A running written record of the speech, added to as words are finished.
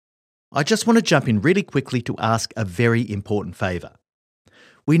I just want to jump in really quickly to ask a very important favour.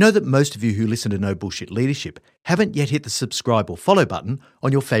 We know that most of you who listen to No Bullshit Leadership haven't yet hit the subscribe or follow button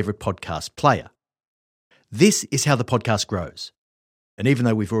on your favourite podcast player. This is how the podcast grows. And even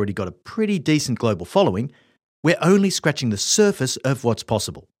though we've already got a pretty decent global following, we're only scratching the surface of what's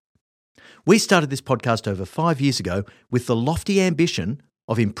possible. We started this podcast over 5 years ago with the lofty ambition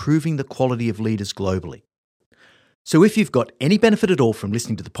of improving the quality of leaders globally. So if you've got any benefit at all from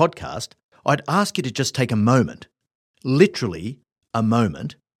listening to the podcast, I'd ask you to just take a moment, literally a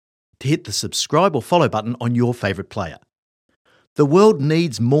moment, to hit the subscribe or follow button on your favourite player. The world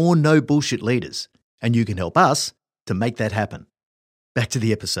needs more no bullshit leaders, and you can help us to make that happen. Back to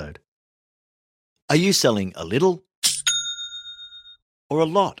the episode. Are you selling a little or a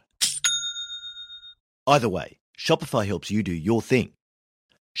lot? Either way, Shopify helps you do your thing.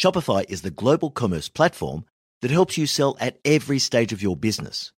 Shopify is the global commerce platform that helps you sell at every stage of your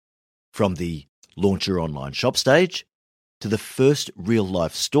business. From the launch your online shop stage, to the first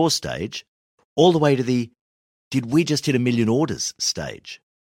real-life store stage, all the way to the did we just hit 1 million orders stage.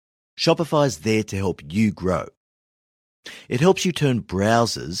 Shopify's there to help you grow. It helps you turn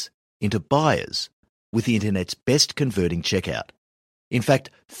browsers into buyers with the internet's best converting checkout. In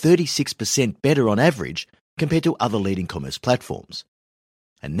fact, 36% better on average compared to other leading commerce platforms.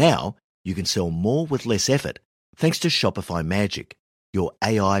 And now you can sell more with less effort thanks to Shopify Magic, your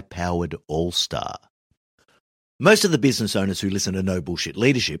AI-powered all-star. Most of the business owners who listen to No Bullshit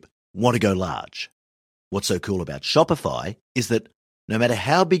Leadership want to go large. What's so cool about Shopify is that no matter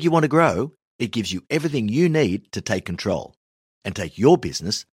how big you want to grow, it gives you everything you need to take control and take your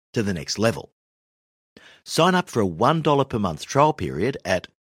business to the next level. Sign up for a $1 per month trial period at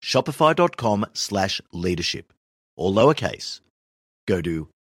shopify.com/leadership, all lowercase. Go to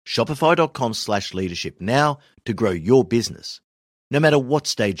shopify.com/leadership now to grow your business, no matter what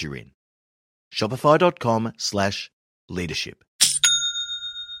stage you're in. Shopify.com/leadership.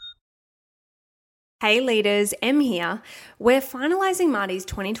 Hey leaders, Em here. We're finalising Marty's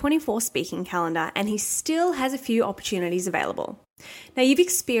 2024 speaking calendar and he still has a few opportunities available. Now you've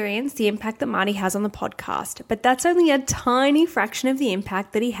experienced the impact that Marty has on the podcast, but that's only a tiny fraction of the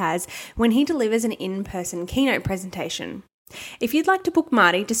impact that he has when he delivers an in-person keynote presentation. If you'd like to book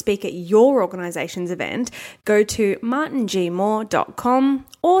Marty to speak at your organisation's event, go to martingmoore.com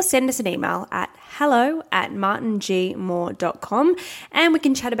or send us an email at hello@martingmoore.com and we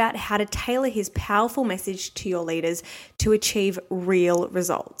can chat about how to tailor his powerful message to your leaders to achieve real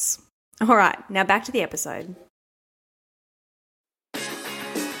results. All right, now back to the episode.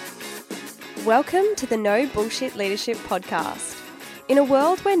 Welcome to the No Bullshit Leadership Podcast. In a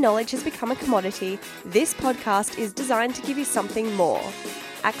world where knowledge has become a commodity, this podcast is designed to give you something more.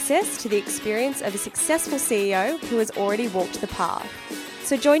 Access to the experience of a successful CEO who has already walked the path.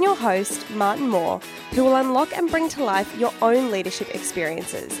 So join your host, Martin Moore, who will unlock and bring to life your own leadership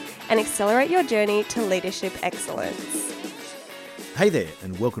experiences and accelerate your journey to leadership excellence. Hey there,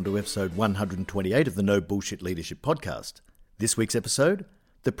 and welcome to episode 128 of the No Bullshit Leadership Podcast. This week's episode,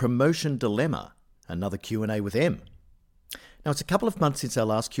 The Promotion Dilemma, another Q&A with Em. Now, it's a couple of months since our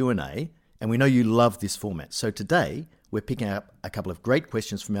last Q&A, and we know you love this format. So today, we're picking up a couple of great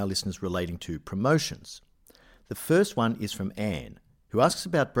questions from our listeners relating to promotions. The first one is from Anne, who asks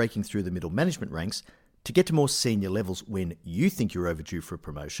about breaking through the middle management ranks to get to more senior levels when you think you're overdue for a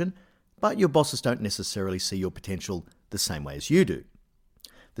promotion, but your bosses don't necessarily see your potential the same way as you do.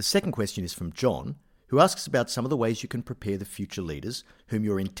 The second question is from John, who asks about some of the ways you can prepare the future leaders whom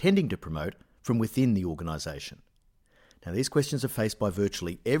you're intending to promote from within the organisation. Now, these questions are faced by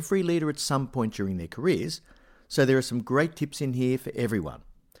virtually every leader at some point during their careers, so there are some great tips in here for everyone.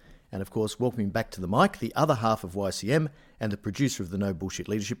 And of course, welcoming back to the mic, the other half of YCM and the producer of the No Bullshit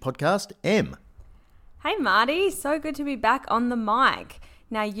Leadership Podcast, Em. Hey Marty, so good to be back on the mic.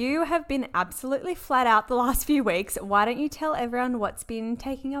 Now you have been absolutely flat out the last few weeks. Why don't you tell everyone what's been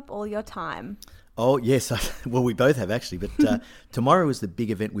taking up all your time? Oh, yes. Well, we both have actually, but tomorrow is the big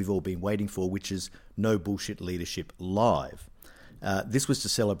event we've all been waiting for, which is No Bullshit Leadership Live. This was to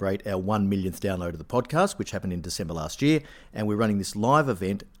celebrate our 1 millionth download of the podcast, which happened in December last year, and we're running this live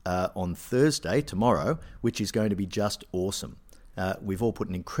event on Thursday, tomorrow, which is going to be just awesome. We've all put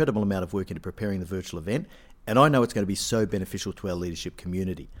an incredible amount of work into preparing the virtual event, and I know it's going to be so beneficial to our leadership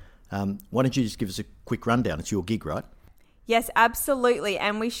community. Why don't you just give us a quick rundown? It's your gig, right? Yes, absolutely.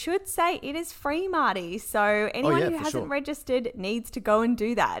 And we should say it is free, Marty. So anyone who hasn't registered needs to go and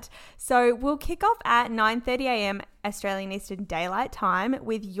do that. So we'll kick off at 9:30 a.m. Australian Eastern Daylight Time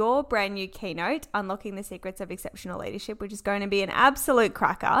with your brand new keynote, Unlocking the Secrets of Exceptional Leadership, which is going to be an absolute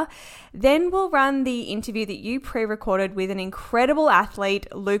cracker. Then we'll run the interview that you pre-recorded with an incredible athlete,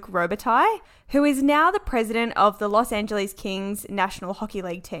 Luke Robitaille, who is now the president of the Los Angeles Kings National Hockey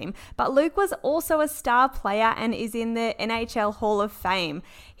League team. But Luke was also a star player and is in the NHL Hall of Fame.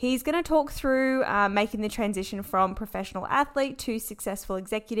 He's going to talk through making the transition from professional athlete to successful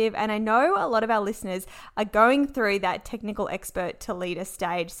executive. And I know a lot of our listeners are going through that technical expert to leader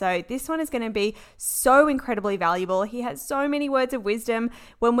stage. So this one is going to be so incredibly valuable. He has so many words of wisdom.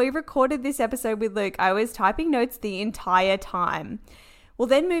 When we recorded this episode with Luke, I was typing notes the entire time. We'll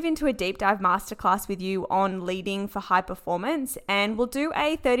then move into a deep dive masterclass with you on leading for high performance, and we'll do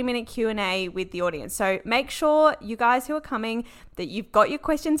a 30-minute Q&A with the audience. So make sure you guys who are coming that you've got your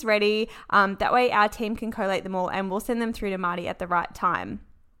questions ready. That way our team can collate them all and we'll send them through to Marty at the right time.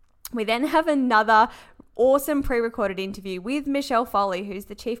 We then have another awesome pre-recorded interview with Michelle Foley, who's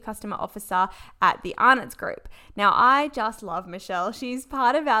the Chief Customer Officer at the Arnott's Group. Now, I just love Michelle. She's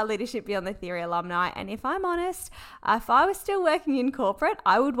part of our Leadership Beyond the Theory alumni, and if I'm honest, if I was still working in corporate,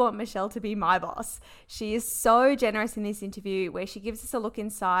 I would want Michelle to be my boss. She is so generous in this interview where she gives us a look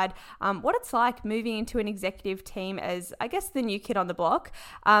inside what it's like moving into an executive team as, I guess, the new kid on the block.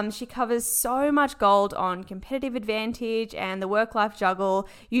 She covers so much gold on competitive advantage and the work-life juggle.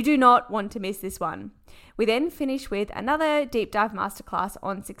 You do not want to miss this one. We then finish with another deep dive masterclass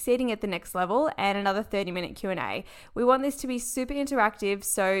on succeeding at the next level and another 30-minute Q&A. We want this to be super interactive,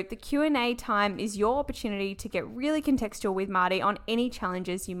 so the Q&A time is your opportunity to get really contextual with Marty on any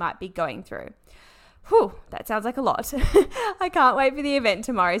challenges you might be going through. Whew, that sounds like a lot. I can't wait for the event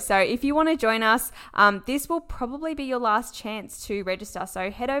tomorrow. So if you want to join us, this will probably be your last chance to register. So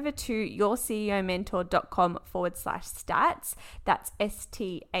head over to yourceomentor.com/stats. That's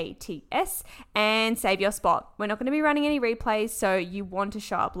STATS and save your spot. We're not going to be running any replays, so you want to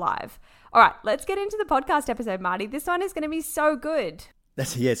show up live. All right, let's get into the podcast episode, Marty. This one is going to be so good.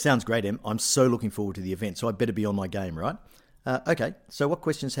 It sounds great, Em. I'm so looking forward to the event, so I better be on my game, right? Okay, so what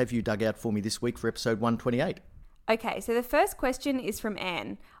questions have you dug out for me this week for episode 128? Okay, so the first question is from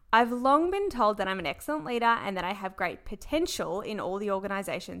Anne. I've long been told that I'm an excellent leader and that I have great potential in all the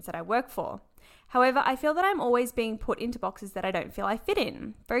organizations that I work for. However, I feel that I'm always being put into boxes that I don't feel I fit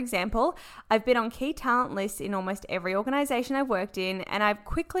in. For example, I've been on key talent lists in almost every organization I've worked in, and I've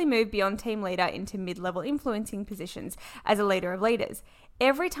quickly moved beyond team leader into mid-level influencing positions as a leader of leaders.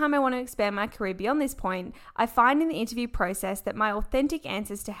 Every time I want to expand my career beyond this point, I find in the interview process that my authentic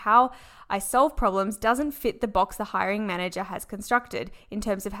answers to how I solve problems doesn't fit the box the hiring manager has constructed in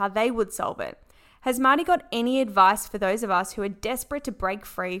terms of how they would solve it. Has Marty got any advice for those of us who are desperate to break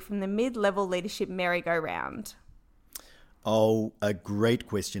free from the mid-level leadership merry-go-round? Oh, a great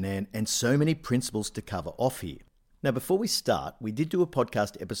question, Anne, and so many principles to cover off here. Now, before we start, we did do a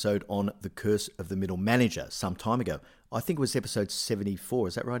podcast episode on the curse of the middle manager some time ago. I think it was episode 74.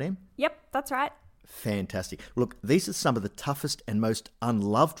 Is that right, Em? Yep, that's right. Fantastic. Look, these are some of the toughest and most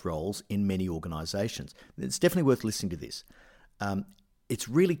unloved roles in many organisations. It's definitely worth listening to this. It's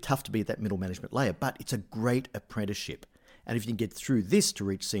really tough to be at that middle management layer, but it's a great apprenticeship. And if you can get through this to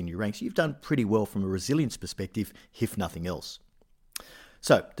reach senior ranks, you've done pretty well from a resilience perspective, if nothing else.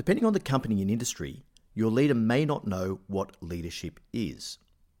 So, depending on the company and industry, your leader may not know what leadership is.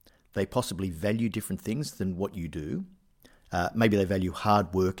 They possibly value different things than what you do. Maybe they value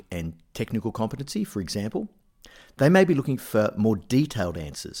hard work and technical competency, for example. They may be looking for more detailed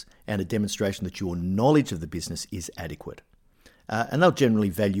answers and a demonstration that your knowledge of the business is adequate. And they'll generally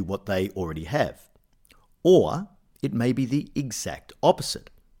value what they already have. Or it may be the exact opposite.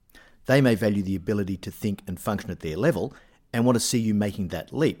 They may value the ability to think and function at their level and want to see you making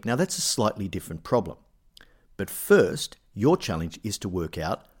that leap. Now, that's a slightly different problem. But first, your challenge is to work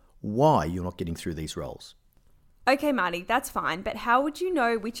out why you're not getting through these roles. Okay, Marty, that's fine, but how would you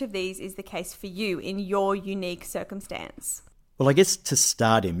know which of these is the case for you in your unique circumstance? Well, I guess to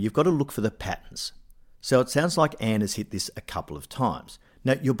start him, you've got to look for the patterns. So it sounds like Anne has hit this a couple of times.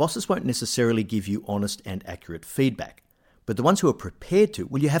 Now, your bosses won't necessarily give you honest and accurate feedback, but the ones who are prepared to,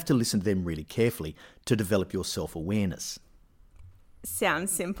 well, you have to listen to them really carefully to develop your self-awareness. Sounds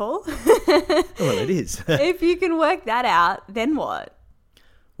simple. Well, it is. If you can work that out, then what?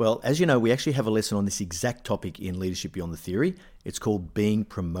 Well, as you know, we actually have a lesson on this exact topic in Leadership Beyond the Theory. It's called Being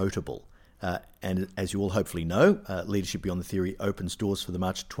Promotable. And as you all hopefully know, Leadership Beyond the Theory opens doors for the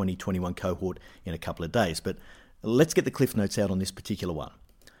March 2021 cohort in a couple of days. But let's get the cliff notes out on this particular one.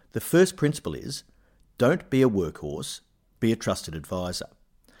 The first principle is, don't be a workhorse, be a trusted advisor.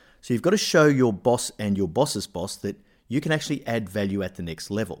 So you've got to show your boss and your boss's boss that you can actually add value at the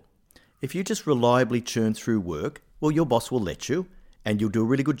next level. If you just reliably churn through work, Well, your boss will let you, and you'll do a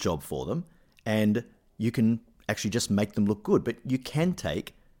really good job for them, and you can actually just make them look good. But you can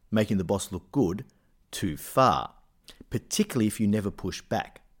take making the boss look good too far, particularly if you never push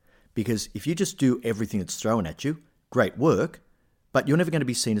back. Because if you just do everything that's thrown at you, great work, but you're never going to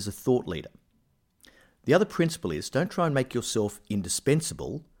be seen as a thought leader. The other principle is don't try and make yourself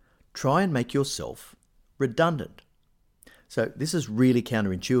indispensable, try and make yourself redundant. So this is really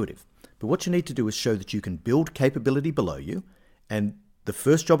counterintuitive, but what you need to do is show that you can build capability below you, and the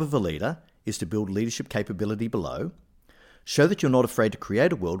first job of a leader is to build leadership capability below. Show that you're not afraid to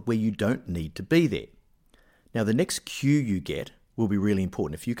create a world where you don't need to be there. Now, the next cue you get will be really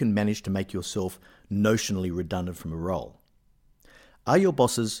important if you can manage to make yourself notionally redundant from a role. Are your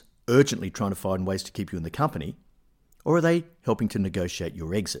bosses urgently trying to find ways to keep you in the company, or are they helping to negotiate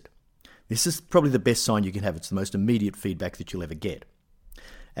your exit? This is probably the best sign you can have. It's the most immediate feedback that you'll ever get.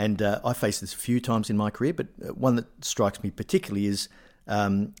 And I faced this a few times in my career, but one that strikes me particularly is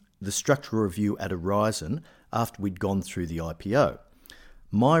the structural review at Horizon after we'd gone through the IPO.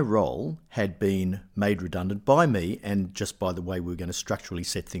 My role had been made redundant by me and just by the way we were going to structurally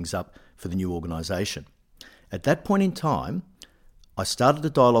set things up for the new organisation. At that point in time, I started a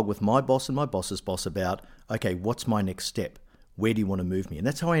dialogue with my boss and my boss's boss about, okay, what's my next step? Where do you want to move me? And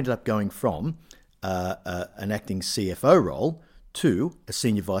that's how I ended up going from an acting CFO role to a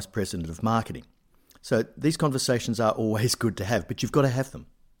senior vice president of marketing. So these conversations are always good to have, but you've got to have them.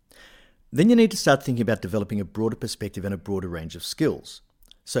 Then you need to start thinking about developing a broader perspective and a broader range of skills.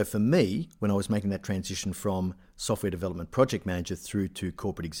 So for me, when I was making that transition from software development project manager through to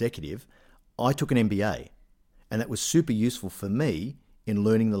corporate executive, I took an MBA, and that was super useful for me in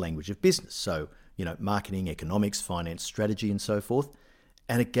learning the language of business. So, marketing, economics, finance, strategy, and so forth.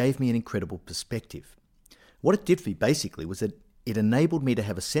 And it gave me an incredible perspective. What it did for me basically was that it enabled me to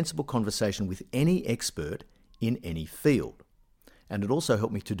have a sensible conversation with any expert in any field. And it also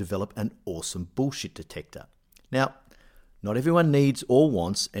helped me to develop an awesome bullshit detector. Now, not everyone needs or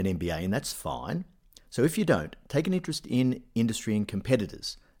wants an MBA, and that's fine. So if you don't, take an interest in industry and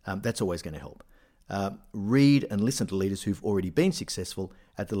competitors. That's always going to help. Read and listen to leaders who've already been successful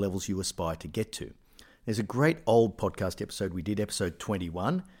at the levels you aspire to get to. There's a great old podcast episode we did, episode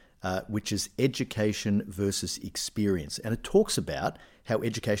 21, which is education versus experience. And it talks about how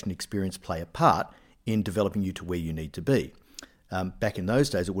education and experience play a part in developing you to where you need to be. Back in those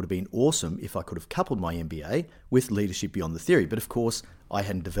days, it would have been awesome if I could have coupled my MBA with leadership beyond the theory. But of course, I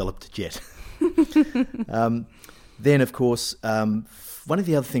hadn't developed it yet. Then, of course, one of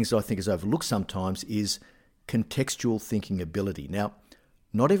the other things that I think is overlooked sometimes is contextual thinking ability. Now,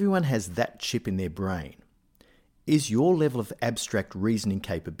 not everyone has that chip in their brain. Is your level of abstract reasoning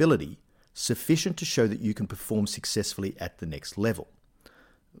capability sufficient to show that you can perform successfully at the next level?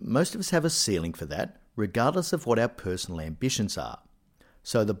 Most of us have a ceiling for that, regardless of what our personal ambitions are.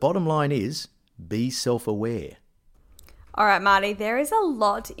 So the bottom line is, be self-aware. All right, Marty, there is a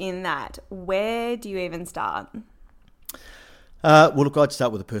lot in that. Where do you even start? Well, look, I'd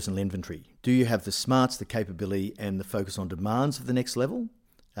start with a personal inventory. Do you have the smarts, the capability, and the focus on demands of the next level?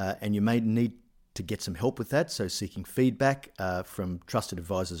 And you may need to get some help with that, so seeking feedback from trusted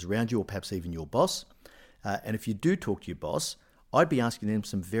advisors around you, or perhaps even your boss. And if you do talk to your boss, I'd be asking them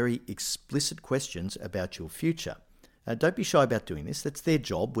some very explicit questions about your future. Don't be shy about doing this. That's their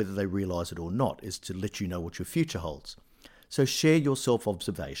job, whether they realise it or not, is to let you know what your future holds. So share your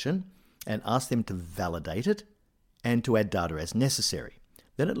self-observation and ask them to validate it and to add data as necessary.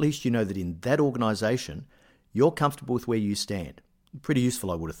 Then at least you know that in that organisation, you're comfortable with where you stand. Pretty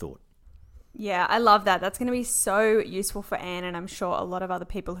useful, I would have thought. Yeah, I love that. That's going to be so useful for Anne, and I'm sure a lot of other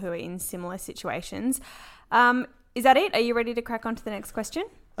people who are in similar situations. Is that it? Are you ready to crack on to the next question?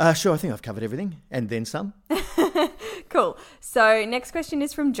 Sure, I think I've covered everything, and then some. Cool. So next question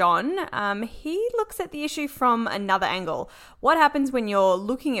is from John. He looks at the issue from another angle. What happens when you're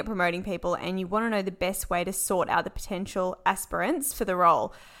looking at promoting people and you want to know the best way to sort out the potential aspirants for the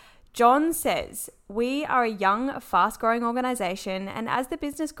role? John says, we are a young, fast-growing organisation, and as the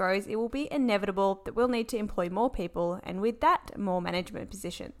business grows, it will be inevitable that we'll need to employ more people, and with that, more management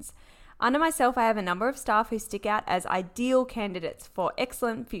positions. Under myself, I have a number of staff who stick out as ideal candidates for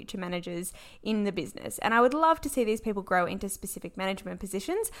excellent future managers in the business, and I would love to see these people grow into specific management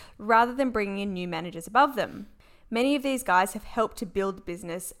positions rather than bringing in new managers above them. Many of these guys have helped to build the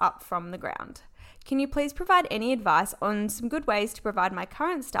business up from the ground. Can you please provide any advice on some good ways to provide my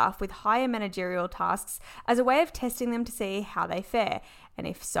current staff with higher managerial tasks as a way of testing them to see how they fare? And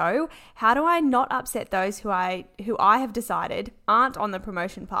if so, how do I not upset those who I have decided aren't on the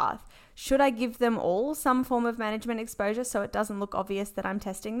promotion path? Should I give them all some form of management exposure so it doesn't look obvious that I'm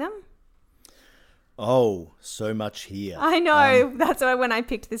testing them? Oh, so much here. I know. That's why when I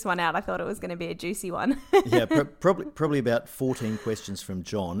picked this one out, I thought it was going to be a juicy one. Yeah, probably about 14 questions from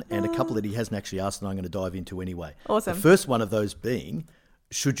John and a couple that he hasn't actually asked and I'm going to dive into anyway. Awesome. The first one of those being,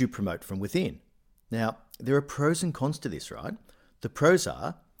 should you promote from within? Now, there are pros and cons to this, right? The pros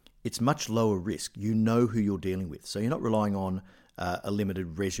are, it's much lower risk. You know who you're dealing with. So you're not relying on a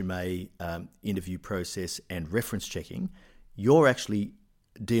limited resume, interview process and reference checking. You're actually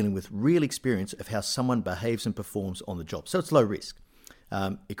dealing with real experience of how someone behaves and performs on the job. So it's low risk.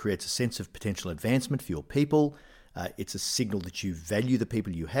 It creates a sense of potential advancement for your people. It's a signal that you value the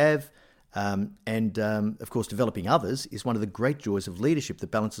people you have. Of course, developing others is one of the great joys of leadership that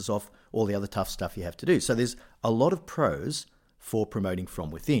balances off all the other tough stuff you have to do. So there's a lot of pros for promoting from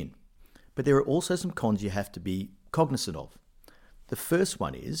within. But there are also some cons you have to be cognizant of. The first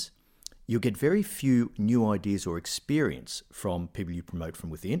one is you'll get very few new ideas or experience from people you promote from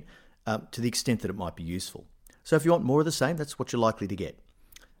within to the extent that it might be useful. So if you want more of the same, that's what you're likely to get.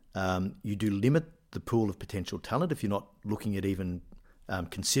 You do limit the pool of potential talent if you're not looking at even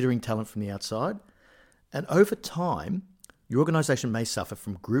considering talent from the outside. And over time, your organisation may suffer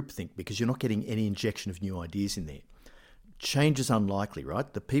from groupthink because you're not getting any injection of new ideas in there. Change is unlikely,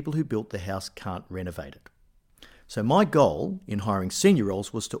 right? The people who built the house can't renovate it. So my goal in hiring senior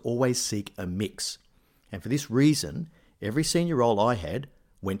roles was to always seek a mix. And for this reason, every senior role I had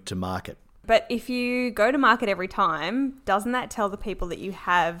went to market. But if you go to market every time, doesn't that tell the people that you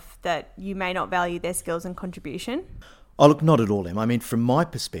have that you may not value their skills and contribution? Oh, look, not at all, Em. I mean, from my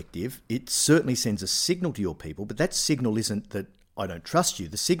perspective, it certainly sends a signal to your people, but that signal isn't that I don't trust you.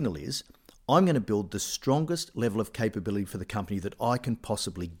 The signal is I'm going to build the strongest level of capability for the company that I can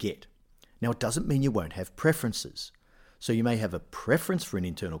possibly get. Now, it doesn't mean you won't have preferences. So you may have a preference for an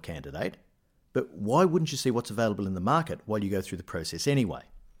internal candidate, but why wouldn't you see what's available in the market while you go through the process anyway?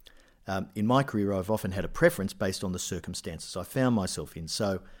 In my career, I've often had a preference based on the circumstances I found myself in.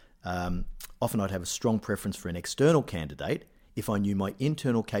 So often I'd have a strong preference for an external candidate if I knew my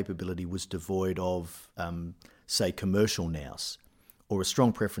internal capability was devoid of, say, commercial nous, or a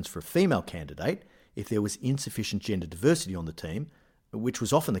strong preference for a female candidate if there was insufficient gender diversity on the team, which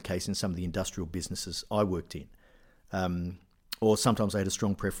was often the case in some of the industrial businesses I worked in. Or sometimes I had a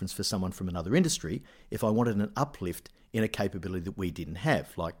strong preference for someone from another industry if I wanted an uplift in a capability that we didn't have,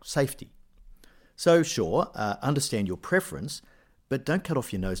 like safety. So sure, understand your preference, but don't cut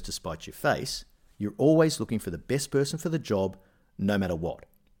off your nose to spite your face. You're always looking for the best person for the job, no matter what.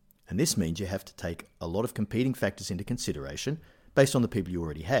 And this means you have to take a lot of competing factors into consideration based on the people you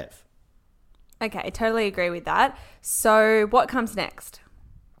already have. Okay, totally agree with that. So what comes next?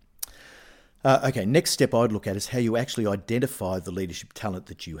 Next step I'd look at is how you actually identify the leadership talent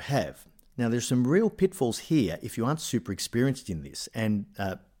that you have. Now, there's some real pitfalls here if you aren't super experienced in this, and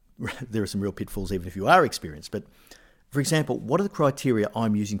there are some real pitfalls even if you are experienced. But, for example, what are the criteria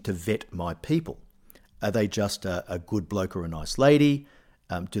I'm using to vet my people? Are they just a good bloke or a nice lady?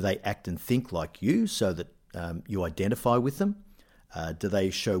 Do they act and think like you so that you identify with them? Do they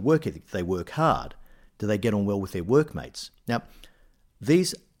show work ethic? Do they work hard? Do they get on well with their workmates? Now,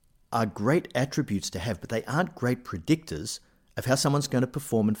 these are great attributes to have, but they aren't great predictors of how someone's going to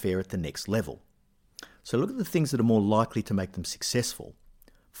perform and fare at the next level. So look at the things that are more likely to make them successful.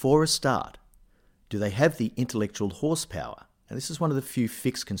 For a start, do they have the intellectual horsepower? And this is one of the few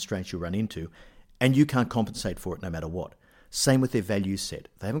fixed constraints you'll run into, and you can't compensate for it no matter what. Same with their value set.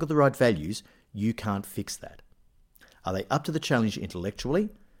 If they haven't got the right values, you can't fix that. Are they up to the challenge intellectually?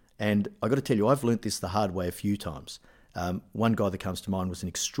 And I've got to tell you, I've learnt this the hard way a few times. One guy that comes to mind was an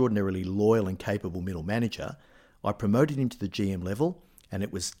extraordinarily loyal and capable middle manager. I promoted him to the GM level and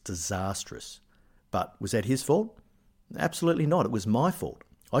it was disastrous. But was that his fault? Absolutely not. It was my fault.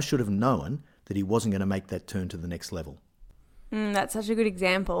 I should have known that he wasn't going to make that turn to the next level. That's such a good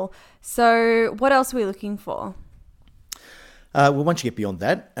example. So what else are we looking for? Well, once you get beyond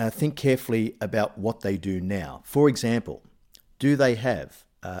that, think carefully about what they do now. For example, do they have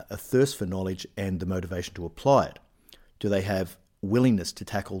a thirst for knowledge and the motivation to apply it? Do they have willingness to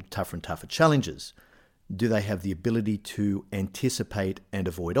tackle tougher and tougher challenges? Do they have the ability to anticipate and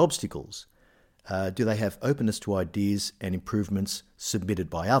avoid obstacles? Do they have openness to ideas and improvements submitted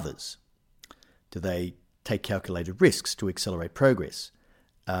by others? Do they take calculated risks to accelerate progress?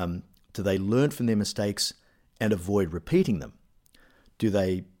 Do they learn from their mistakes and avoid repeating them? Do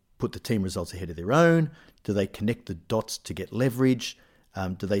they put the team results ahead of their own? Do they connect the dots to get leverage?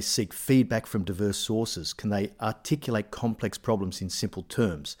 Do they seek feedback from diverse sources? Can they articulate complex problems in simple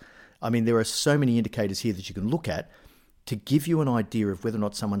terms? I mean, there are so many indicators here that you can look at to give you an idea of whether or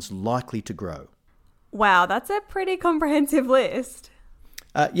not someone's likely to grow. Wow, that's a pretty comprehensive list.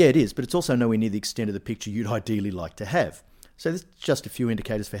 Yeah, it is, but it's also nowhere near the extent of the picture you'd ideally like to have. So there's just a few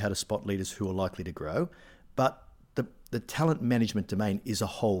indicators for how to spot leaders who are likely to grow, but the talent management domain is a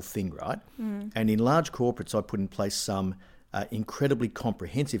whole thing, right? And in large corporates, I put in place some incredibly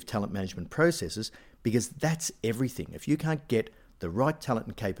comprehensive talent management processes because that's everything. If you can't get the right talent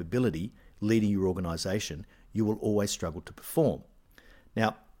and capability leading your organisation, you will always struggle to perform.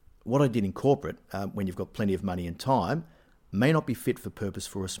 Now, what I did in corporate, when you've got plenty of money and time, may not be fit for purpose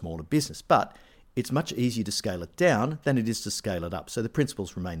for a smaller business, but it's much easier to scale it down than it is to scale it up. So the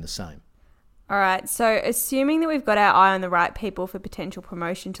principles remain the same. All right, so assuming that we've got our eye on the right people for potential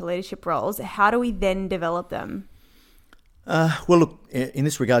promotion to leadership roles, how do we then develop them? Well, look, in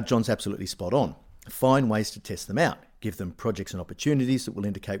this regard, John's absolutely spot on. Find ways to test them out. Give them projects and opportunities that will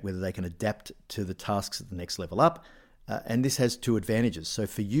indicate whether they can adapt to the tasks at the next level up. And this has two advantages. So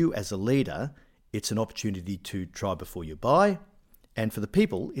for you as a leader, it's an opportunity to try before you buy. And for the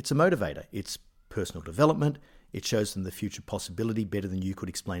people, it's a motivator. It's personal development. It shows them the future possibility better than you could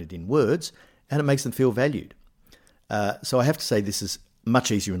explain it in words. And it makes them feel valued. So I have to say this is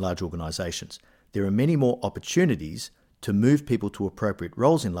much easier in large organisations. There are many more opportunities to move people to appropriate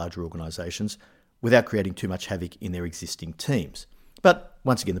roles in larger organisations without creating too much havoc in their existing teams. But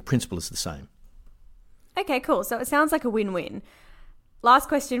once again, the principle is the same. Okay, cool. So it sounds like a win-win. Last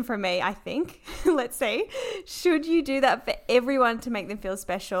question from me, I think. Let's see. Should you do that for everyone to make them feel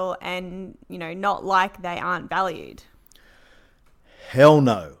special and, not like they aren't valued? Hell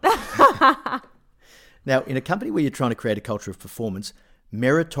no. Now, in a company where you're trying to create a culture of performance,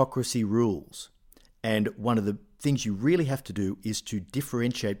 meritocracy rules. And one of the things you really have to do is to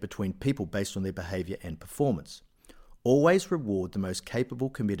differentiate between people based on their behaviour and performance. Always reward the most capable,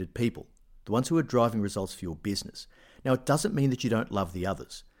 committed people, the ones who are driving results for your business. Now, it doesn't mean that you don't love the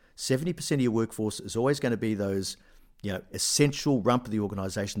others. 70% of your workforce is always going to be those, essential rump of the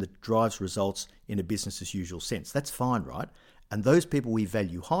organisation that drives results in a business as usual sense. That's fine, right? And those people we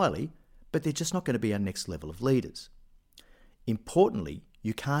value highly, but they're just not going to be our next level of leaders. Importantly,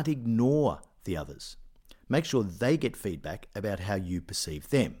 you can't ignore the others. Make sure they get feedback about how you perceive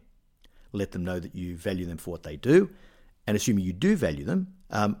them. Let them know that you value them for what they do, and assuming you do value them,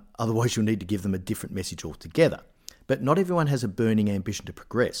 otherwise you'll need to give them a different message altogether. But not everyone has a burning ambition to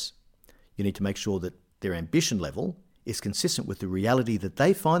progress. You need to make sure that their ambition level is consistent with the reality that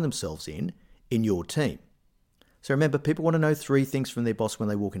they find themselves in your team. So remember, people want to know 3 things from their boss when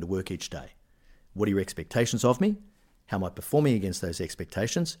they walk into work each day. What are your expectations of me? How am I performing against those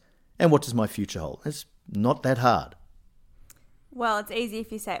expectations? And what does my future hold? It's not that hard. Well, it's easy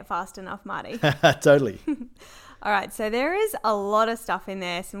if you say it fast enough, Marty. Totally. All right, so there is a lot of stuff in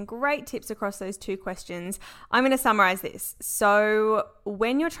there, some great tips across those 2 questions. I'm going to summarize this. So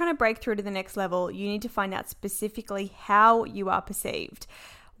when you're trying to break through to the next level, you need to find out specifically how you are perceived.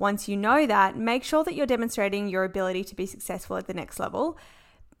 Once you know that, make sure that you're demonstrating your ability to be successful at the next level.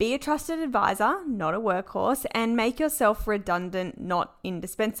 Be a trusted advisor, not a workhorse, and make yourself redundant, not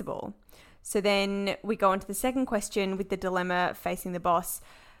indispensable. So then we go on to the second question with the dilemma facing the boss.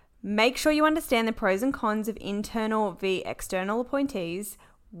 Make sure you understand the pros and cons of internal v external appointees,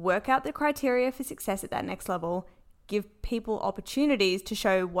 work out the criteria for success at that next level, give people opportunities to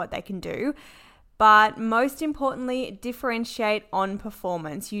show what they can do, but most importantly, differentiate on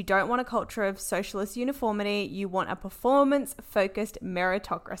performance. You don't want a culture of socialist uniformity. You want a performance-focused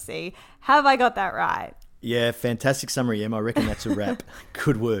meritocracy. Have I got that right? Yeah, fantastic summary, Em. I reckon that's a wrap.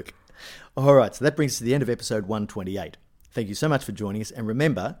 Good work. All right, so that brings us to the end of episode 128. Thank you so much for joining us. And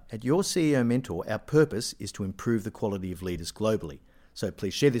remember, at Your CEO Mentor, our purpose is to improve the quality of leaders globally. So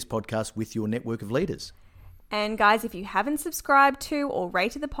please share this podcast with your network of leaders. And guys, if you haven't subscribed to or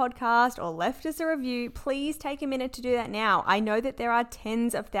rated the podcast or left us a review, please take a minute to do that now. I know that there are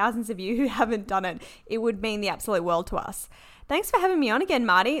tens of thousands of you who haven't done it. It would mean the absolute world to us. Thanks for having me on again,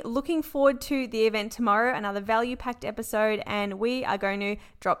 Marty. Looking forward to the event tomorrow, another value-packed episode, and we are going to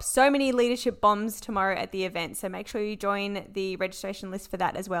drop so many leadership bombs tomorrow at the event. So make sure you join the registration list for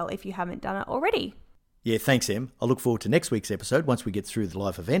that as well if you haven't done it already. Yeah, thanks, Em. I look forward to next week's episode once we get through the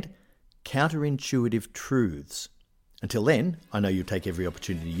live event. Counterintuitive truths. Until then, I know you'll take every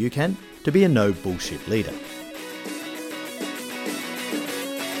opportunity you can to be a no bullshit leader.